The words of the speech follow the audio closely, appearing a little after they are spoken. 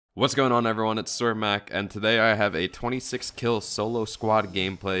What's going on, everyone? It's SwordMac, and today I have a 26 kill solo squad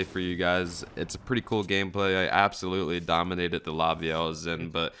gameplay for you guys. It's a pretty cool gameplay. I absolutely dominated the lobby I was in,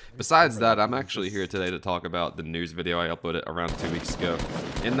 but besides that, I'm actually here today to talk about the news video I uploaded around 2 weeks ago.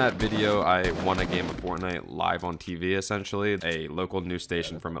 In that video, I won a game of Fortnite live on TV, essentially. A local news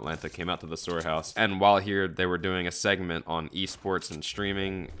station from Atlanta came out to the storehouse, and while here, they were doing a segment on esports and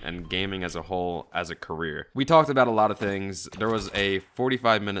streaming and gaming as a whole as a career. We talked about a lot of things. There was a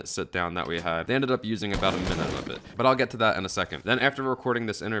 45-minute sit down that we had. They ended up using about a minute of it, but I'll get to that in a second. Then after recording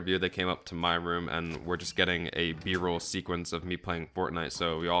this interview, they came up to my room and we're just getting a B-roll sequence of me playing Fortnite.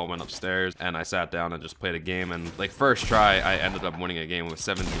 So we all went upstairs and I sat down and just played a game, and like first try I ended up winning a game with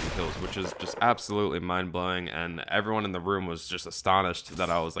 17 kills, which is just absolutely mind-blowing, and everyone in the room was just astonished that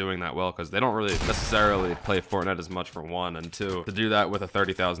I was doing that well, because they don't really necessarily play Fortnite as much, for one, and two, to do that with a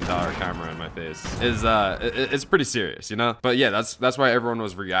 $30,000 camera in my face is it's pretty serious, you know? But yeah, that's why everyone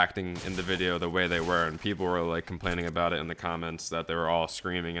was reacting in the video the way they were, and people were like complaining about it in the comments that they were all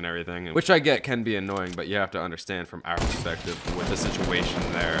screaming and everything, which I get can be annoying, but you have to understand from our perspective with the situation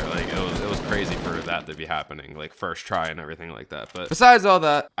there, like it was crazy for that to be happening, like first try and everything like that. But besides all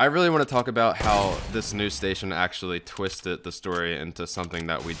that, I really want to talk about how this news station actually twisted the story into something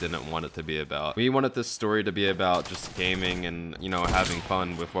that we didn't want it to be about. We wanted this story to be about just gaming and, you know, having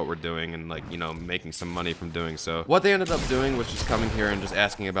fun with what we're doing and, like, you know, making some money from doing so. What they ended up doing was just coming here and just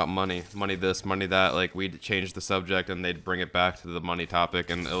asking about money this, money that. Like, we'd change the subject and they'd bring it back to the money topic,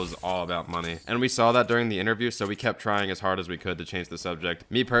 and it was all about money. And we saw that during the interview, so we kept trying as hard as we could to change the subject.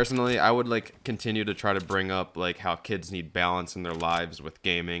 Me personally, I would like continue to try to bring up like how kids need balance in their lives with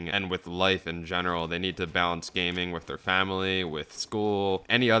gaming and with life in general. They need to balance gaming with their family, with school,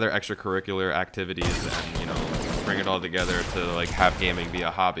 any other extracurricular activities, and, you know, bring it all together to like have gaming be a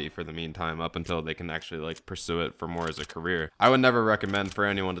hobby for the meantime, up until they can actually like pursue it for more as a career. I would never recommend for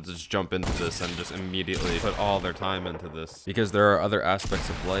anyone to just jump into this and just immediately put all their time into this, because there are other aspects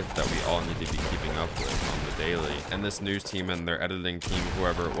of life that we all need to be keeping up with on the daily. And this news team and their editing team,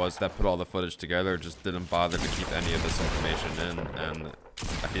 whoever it was that put all the footage together, just didn't bother to keep any of this information in, and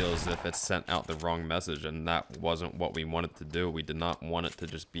I feel as if it sent out the wrong message, and that wasn't what we wanted to do. We did not want it to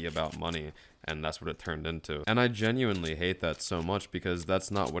just be about money, and that's what it turned into. And I genuinely hate that so much, because that's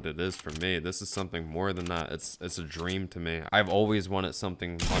not what it is for me. This is something more than that. It's a dream to me. I've always wanted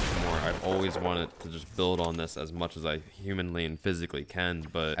something much more. I've always wanted to just build on this as much as I humanly and physically can,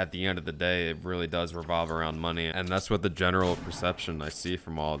 but at the end of the day, it really does revolve around money, and that's what the general perception I see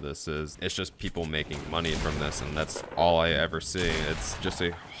from all of this is. It's just people making money from this, and that's all I ever see. It's just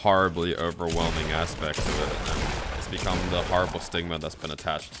a horribly overwhelming aspect to it, and it's become the horrible stigma that's been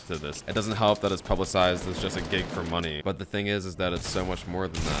attached to this. It doesn't help that it's publicized as just a gig for money, but the thing is that it's so much more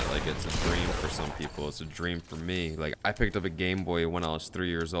than that. Like, it's a dream for some people. It's a dream for me. Like, I picked up a Game Boy when I was 3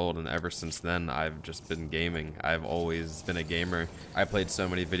 years old, and ever since then I've just been gaming. I've always been a gamer. I played so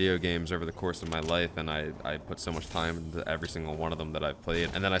many video games over the course of my life, and I put so much time into every single one of them that I've played.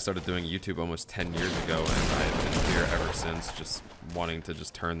 And then I started doing YouTube almost 10 years ago, and I've been here ever since, just wanting to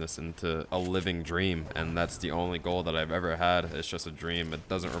just turn this into a living dream, and that's the only goal that I've ever had. It's just a dream. It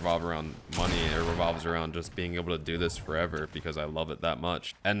doesn't revolve around money. It revolves around just being able to do this forever because I love it that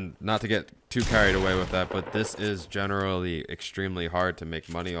much. And not to get too carried away with that, but this is generally extremely hard to make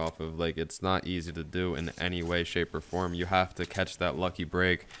money off of. Like, it's not easy to do in any way, shape, or form. You have to catch that lucky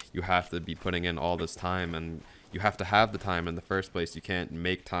break. You have to be putting in all this time, and you have to have the time in the first place. You can't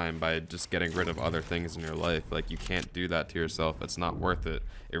make time by just getting rid of other things in your life. Like, you can't do that to yourself. It's not worth it.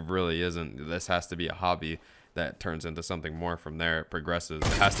 It really isn't. This has to be a hobby that turns into something more from there. It progresses.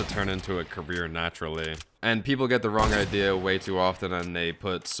 It has to turn into a career naturally. And people get the wrong idea way too often, and they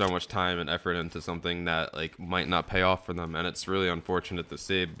put so much time and effort into something that like might not pay off for them, and it's really unfortunate to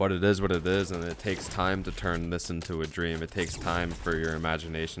see, but it is what it is, and it takes time to turn this into a dream. It takes time for your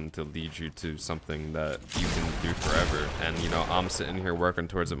imagination to lead you to something that you can do forever. And, you know, I'm sitting here working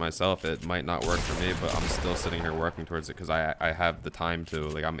towards it myself. It might not work for me, but I'm still sitting here working towards it because I have the time to,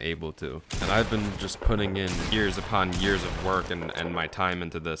 like, I'm able to. And I've been just putting in years upon years of work and my time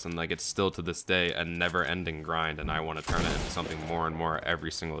into this, and like, it's still to this day a never ending grind, and I want to turn it into something more and more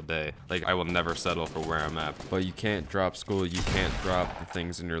every single day. Like, I will never settle for where I'm at. But you can't drop school. You can't drop the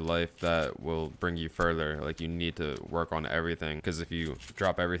things in your life that will bring you further. Like, you need to work on everything, because if you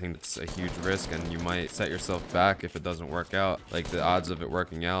drop everything, it's a huge risk, and you might set yourself back if it doesn't work out. Like, the odds of it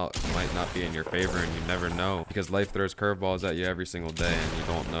working out might not be in your favor, and you never know, because life throws curveballs at you every single day, and you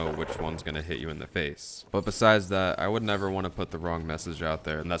don't know which one's gonna hit you in the face. But besides that, I would never want to put the wrong message out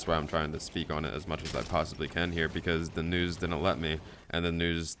there, and that's why I'm trying to speak on it as much as I possibly possibly can here, because the news didn't let me, and the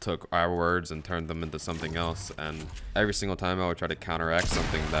news took our words and turned them into something else. And every single time I would try to counteract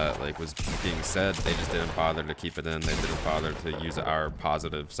something that like was being said, they just didn't bother to keep it in. They didn't bother to use our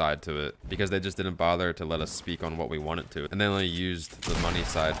positive side to it, because they just didn't bother to let us speak on what we wanted to. And they only used the money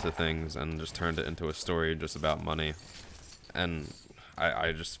side to things and just turned it into a story just about money. And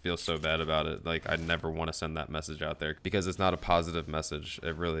I just feel so bad about it. Like, I never want to send that message out there, because it's not a positive message.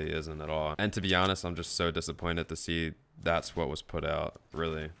 It really isn't at all. And to be honest, I'm just so disappointed to see that's what was put out,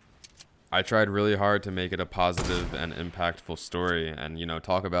 really. I tried really hard to make it a positive and impactful story and, you know,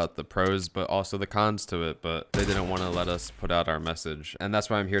 talk about the pros but also the cons to it, but they didn't want to let us put out our message. And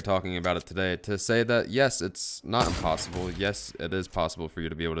that's why I'm here talking about it today, to say that yes, it's not impossible. Yes, it is possible for you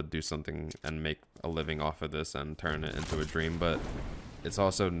to be able to do something and make a living off of this and turn it into a dream, but it's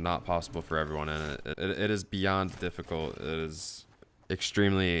also not possible for everyone, and it is beyond difficult. It is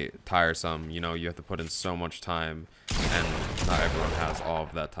extremely tiresome. You know, you have to put in so much time, and not everyone has all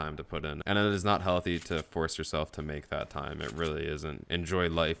of that time to put in. And it is not healthy to force yourself to make that time. It really isn't. Enjoy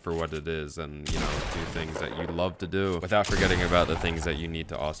life for what it is, and, you know, do things that you love to do without forgetting about the things that you need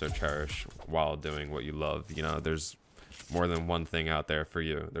to also cherish while doing what you love. You know, there's more than one thing out there for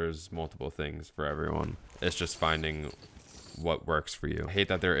you. There's multiple things for everyone. It's just finding what works for you. I hate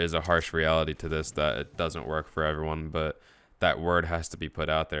that there is a harsh reality to this, that it doesn't work for everyone, but that word has to be put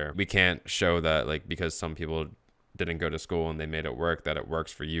out there. We can't show that, like, because some people didn't go to school and they made it work, that it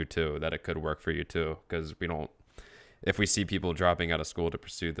works for you too, that it could work for you too, because we don't, if we see people dropping out of school to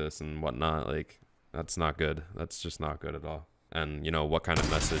pursue this and whatnot, like, that's not good. That's just not good at all. And, you know, what kind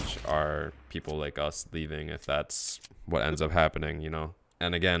of message are people like us leaving if that's what ends up happening, you know?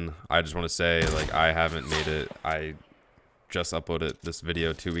 And again, I just want to say, like, I haven't made it. I just uploaded this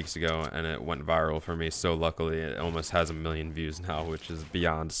video 2 weeks ago and it went viral for me, so luckily it almost has 1 million views now, which is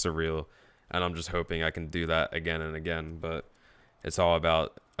beyond surreal. And I'm just hoping I can do that again and again, but it's all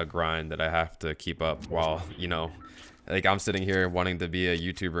about a grind that I have to keep up while, you know, like, I'm sitting here wanting to be a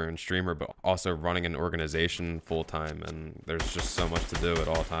YouTuber and streamer, but also running an organization full time, and there's just so much to do at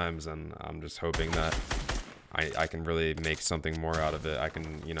all times. And I'm just hoping that I can really make something more out of it. I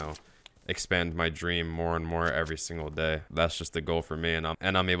can, you know, expand my dream more and more every single day. That's just the goal for me,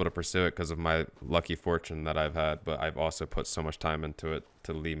 and I'm able to pursue it because of my lucky fortune that I've had, but I've also put so much time into it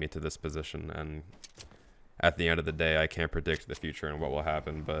to lead me to this position. And at the end of the day, I can't predict the future and what will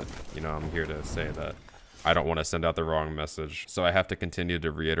happen, but, you know, I'm here to say that I don't want to send out the wrong message. So I have to continue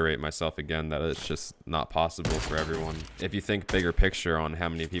to reiterate myself again that it's just not possible for everyone. If you think bigger picture on how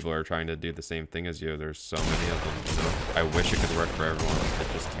many people are trying to do the same thing as you, there's so many of them. You know? I wish it could work for everyone.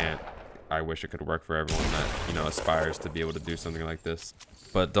 It just can't. I wish it could work for everyone that, you know, aspires to be able to do something like this.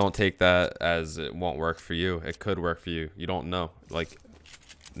 But don't take that as it won't work for you. It could work for you. You don't know. Like,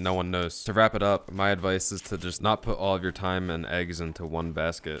 no one knows. To wrap it up, my advice is to just not put all of your time and eggs into one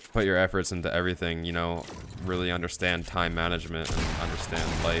basket. Put your efforts into everything, you know, really understand time management and understand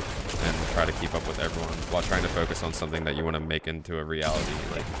life, and try to keep up with everyone while trying to focus on something that you want to make into a reality.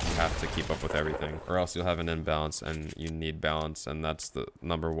 Like, you have to keep up with everything, or else you'll have an imbalance, and you need balance. And that's the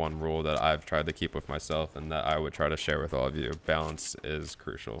 #1 rule that I've tried to keep with myself, and that I would try to share with all of you. Balance is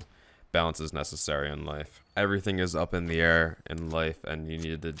crucial. Balance is necessary in life. Everything is up in the air in life, and you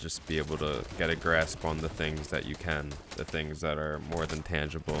need to just be able to get a grasp on the things that you can, the things that are more than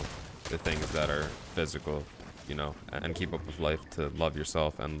tangible, the things that are physical, you know, and keep up with life, to love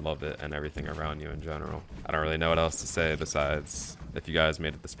yourself and love it and everything around you in general. I don't really know what else to say besides, if you guys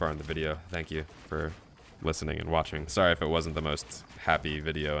made it this far in the video, thank you for listening and watching. Sorry if it wasn't the most happy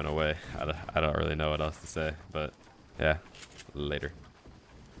video in a way. I don't really know what else to say, but yeah, later.